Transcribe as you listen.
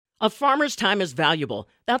A farmer's time is valuable.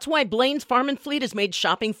 That's why Blaine's Farm and Fleet has made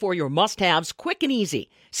shopping for your must-haves quick and easy.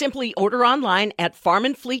 Simply order online at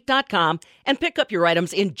farmandfleet.com and pick up your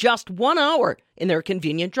items in just 1 hour in their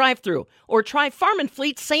convenient drive-thru. Or try Farm and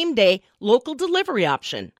Fleet's same-day local delivery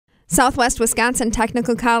option. Southwest Wisconsin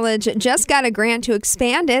Technical College just got a grant to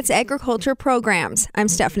expand its agriculture programs. I'm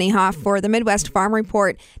Stephanie Hoff for the Midwest Farm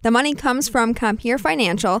Report. The money comes from Compeer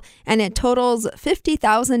Financial, and it totals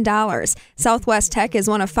 $50,000. Southwest Tech is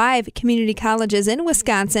one of 5 community colleges in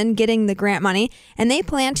Wisconsin getting the grant money, and they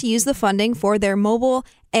plan to use the funding for their mobile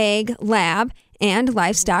ag lab and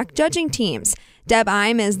livestock judging teams. Deb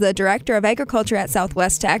Eim is the Director of Agriculture at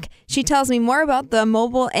Southwest Tech. She tells me more about the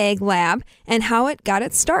mobile ag lab and how it got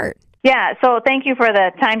its start. Yeah, so thank you for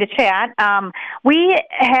the time to chat. We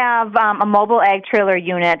have a mobile ag trailer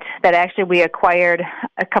unit that actually we acquired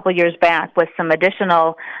a couple years back with some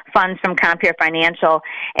additional funds from Compeer Financial.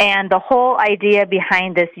 And the whole idea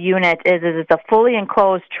behind this unit is it's a fully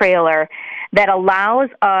enclosed trailer that allows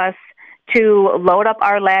us to load up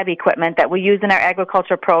our lab equipment that we use in our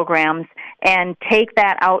agriculture programs and take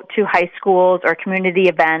that out to high schools or community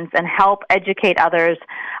events and help educate others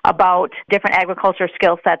about different agriculture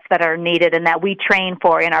skill sets that are needed and that we train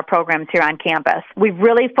for in our programs here on campus. We've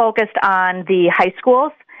really focused on the high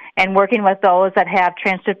schools and working with those that have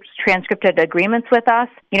transcripted agreements with us.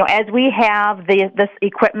 You know, as we have this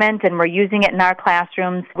equipment and we're using it in our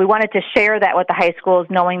classrooms, we wanted to share that with the high schools,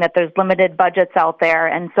 knowing that there's limited budgets out there.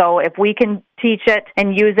 And so if we can teach it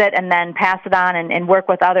and use it and then pass it on and work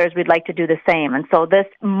with others, we'd like to do the same. And so this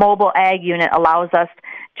mobile ag unit allows us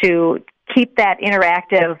to keep that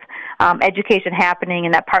interactive education happening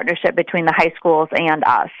and that partnership between the high schools and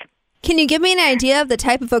us. Can you give me an idea of the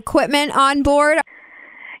type of equipment on board?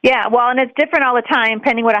 Yeah, well, and it's different all the time,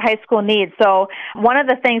 depending what a high school needs. So one of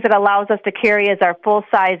the things that allows us to carry is our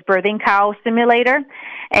full-size birthing cow simulator.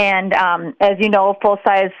 And as you know,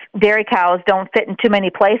 full-size dairy cows don't fit in too many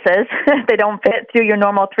places. They don't fit through your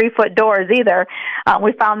normal 3-foot doors either.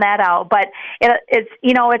 We found that out. But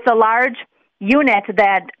it's a large unit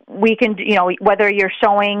that we can, whether you're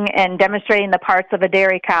showing and demonstrating the parts of a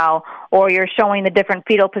dairy cow or you're showing the different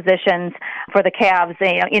fetal positions for the calves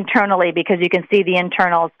internally because you can see the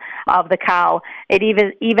internals of the cow. It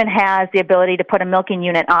even has the ability to put a milking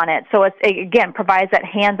unit on it. So it again provides that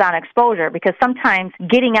hands-on exposure because sometimes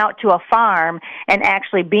getting out to a farm and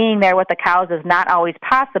actually being there with the cows is not always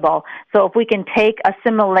possible. So if we can take a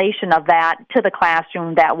simulation of that to the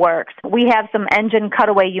classroom, that works. We have some engine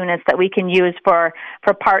cutaway units that we can use for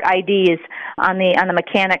part IDs on the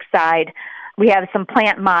mechanic side. We have some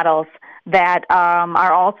plant models that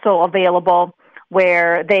are also available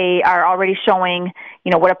where they are already showing,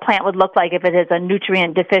 what a plant would look like if it is a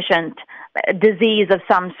nutrient deficient disease of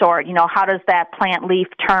some sort. How does that plant leaf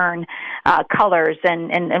turn, colors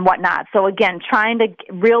and whatnot. So again, trying to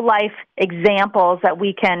real life examples that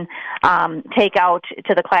we can take out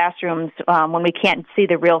to the classrooms when we can't see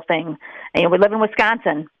the real thing. We live in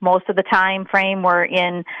Wisconsin. Most of the time frame we're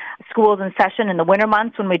in schools in session in the winter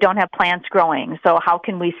months when we don't have plants growing. So how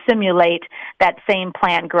can we simulate that same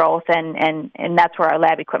plant growth? And that's where our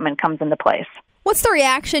lab equipment comes into place. What's the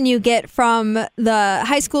reaction you get from the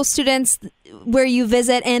high school students where you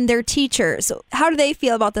visit and their teachers? How do they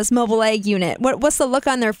feel about this mobile ag unit? What's the look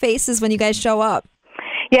on their faces when you guys show up?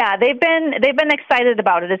 Yeah, they've been excited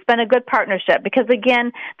about it. It's been a good partnership because,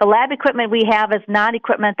 again, the lab equipment we have is not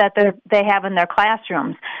equipment that they have in their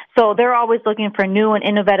classrooms. So they're always looking for new and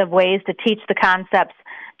innovative ways to teach the concepts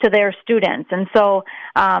to their students. And so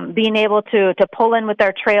being able to pull in with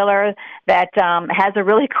their trailer that has a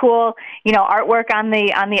really cool, artwork on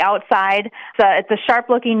the outside. So it's a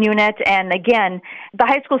sharp-looking unit. And again, the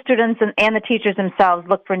high school students and the teachers themselves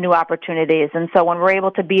look for new opportunities. And so when we're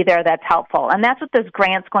able to be there, that's helpful. And that's what this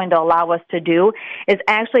grant's going to allow us to do, is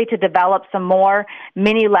actually to develop some more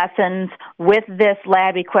mini lessons with this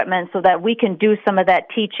lab equipment so that we can do some of that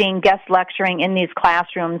teaching, guest lecturing in these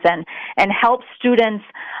classrooms and help students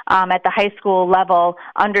at the high school level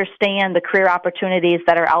understand the career opportunities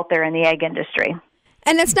that are out there in the ag industry.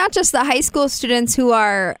 And it's not just the high school students who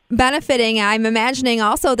are benefiting. I'm imagining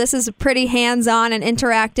also this is pretty hands-on and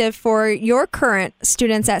interactive for your current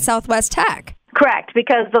students at Southwest Tech. Correct,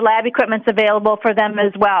 because the lab equipment's available for them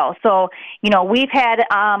as well. So, we've had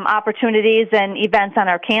opportunities and events on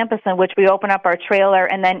our campus in which we open up our trailer,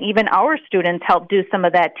 and then even our students help do some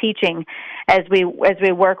of that teaching as we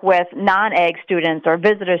work with non-ag students or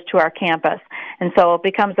visitors to our campus. And so it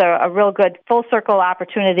becomes a real good full circle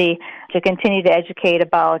opportunity to continue to educate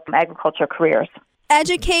about agriculture careers.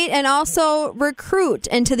 Educate and also recruit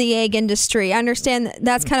into the ag industry. I understand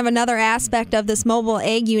that's kind of another aspect of this mobile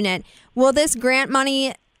ag unit. Will this grant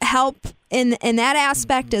money help in that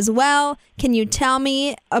aspect as well? Can you tell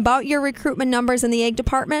me about your recruitment numbers in the Ag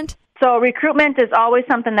department? So recruitment is always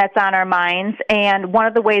something that's on our minds, and one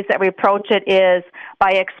of the ways that we approach it is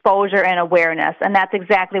by exposure and awareness, and that's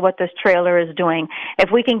exactly what this trailer is doing. If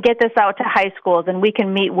we can get this out to high schools and we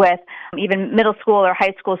can meet with even middle school or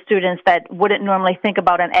high school students that wouldn't normally think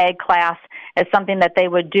about an ag class as something that they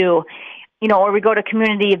would do, or we go to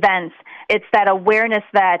community events, it's that awareness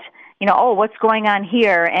that, oh, what's going on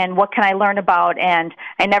here and what can I learn about? And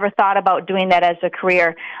I never thought about doing that as a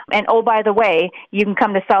career. And oh, by the way, you can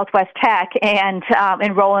come to Southwest Tech and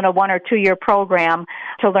enroll in a 1 or 2 year program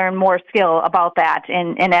to learn more skill about that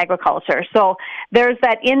in agriculture. So there's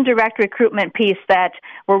that indirect recruitment piece that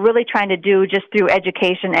we're really trying to do just through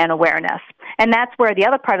education and awareness. And that's where the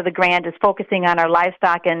other part of the grant is focusing on our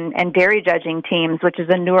livestock and dairy judging teams, which is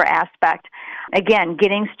a newer aspect. Again,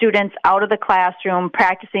 getting students out of the classroom,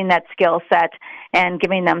 practicing that skill set, and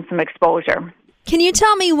giving them some exposure. Can you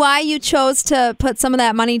tell me why you chose to put some of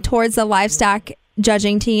that money towards the livestock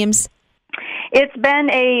judging teams? It's been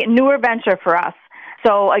a newer venture for us.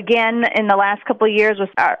 So again, in the last couple of years,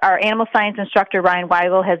 our animal science instructor, Ryan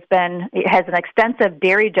Weigel, has an extensive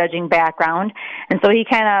dairy judging background. And so he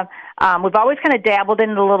we've always kind of dabbled in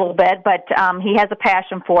it a little bit, but he has a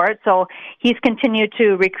passion for it. So he's continued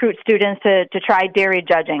to recruit students to try dairy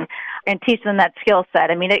judging and teach them that skill set.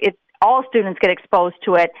 I mean, all students get exposed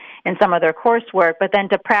to it in some of their coursework, but then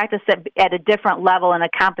to practice it at a different level, in a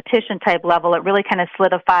competition type level, it really kind of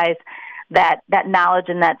solidifies that knowledge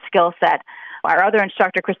and that skill set. Our other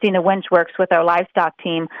instructor, Christina Winch, works with our livestock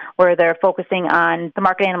team where they're focusing on the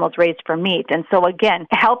market animals raised for meat. And so, again,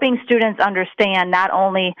 helping students understand not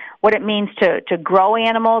only what it means to grow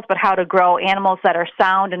animals, but how to grow animals that are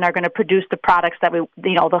sound and are going to produce the products that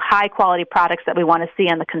the high-quality products that we want to see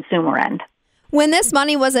on the consumer end. When this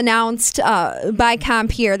money was announced by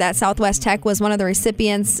Compeer, that Southwest Tech was one of the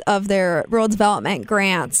recipients of their rural development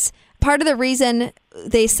grants, part of the reason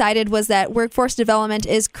they cited was that workforce development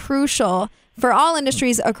is crucial for all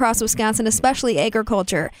industries across Wisconsin, especially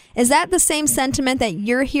agriculture. Is that the same sentiment that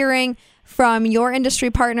you're hearing from your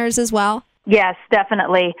industry partners as well? Yes,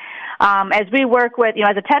 definitely. As we work with,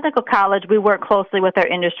 as a technical college, we work closely with our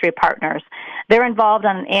industry partners. They're involved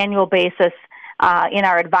on an annual basis in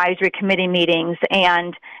our advisory committee meetings,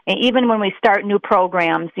 and even when we start new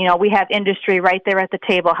programs, we have industry right there at the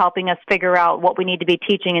table helping us figure out what we need to be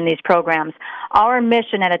teaching in these programs. Our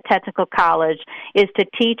mission at a technical college is to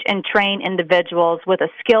teach and train individuals with a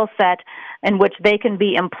skill set in which they can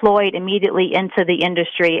be employed immediately into the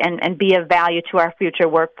industry and be of value to our future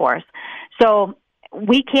workforce. So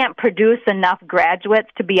we can't produce enough graduates,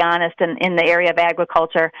 to be honest, in the area of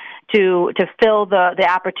agriculture to fill the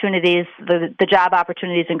opportunities, the job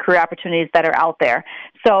opportunities and career opportunities that are out there.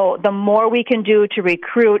 So the more we can do to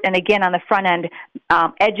recruit and, again, on the front end,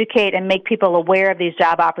 educate and make people aware of these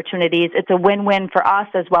job opportunities, it's a win-win for us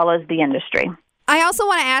as well as the industry. I also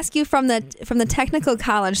want to ask you from the technical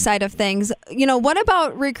college side of things, what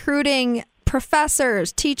about recruiting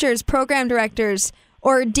professors, teachers, program directors,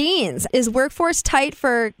 or deans? Is workforce tight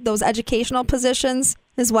for those educational positions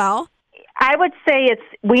as well? I would say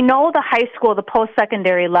we know the high school, the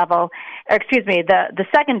post-secondary level, the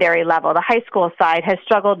secondary level, the high school side has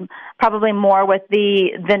struggled probably more with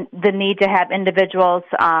the need to have individuals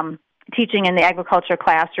teaching in the agriculture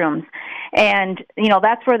classrooms. And,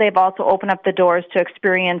 that's where they've also opened up the doors to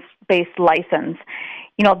experience-based license.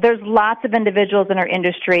 There's lots of individuals in our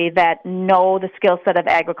industry that know the skill set of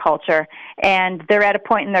agriculture, and they're at a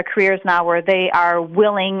point in their careers now where they are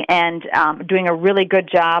willing and doing a really good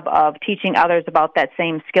job of teaching others about that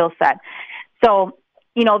same skill set. So,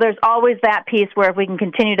 there's always that piece where if we can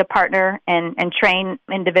continue to partner and train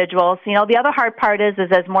individuals. The other hard part is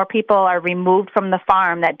as more people are removed from the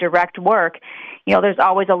farm, that direct work, there's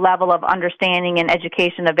always a level of understanding and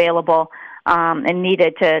education available and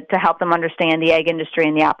needed to help them understand the ag industry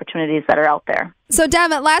and the opportunities that are out there. So,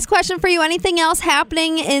 Deb, last question for you. Anything else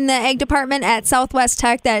happening in the ag department at Southwest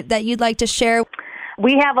Tech that you'd like to share?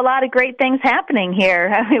 We have a lot of great things happening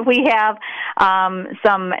here. We have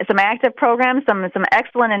some active programs, some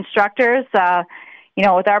excellent instructors.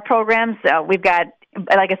 With our programs, we've got,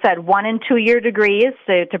 like I said, 1 and 2 year degrees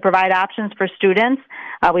to provide options for students.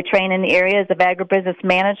 We train in the areas of agribusiness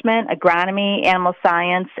management, agronomy, animal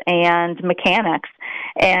science, and mechanics.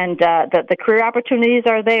 And the career opportunities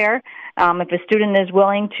are there. if a student is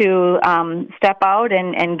willing to step out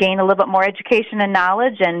and gain a little bit more education and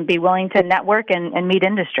knowledge and be willing to network and meet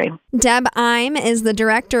industry. Deb Eim is the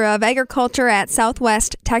Director of Agriculture at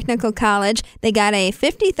Southwest Technical College. They got a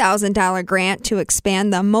 $50,000 grant to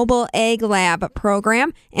expand the Mobile Ag Lab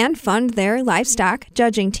program and fund their livestock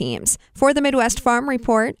judging teams. For the Midwest Farm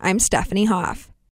Report, I'm Stephanie Hoff.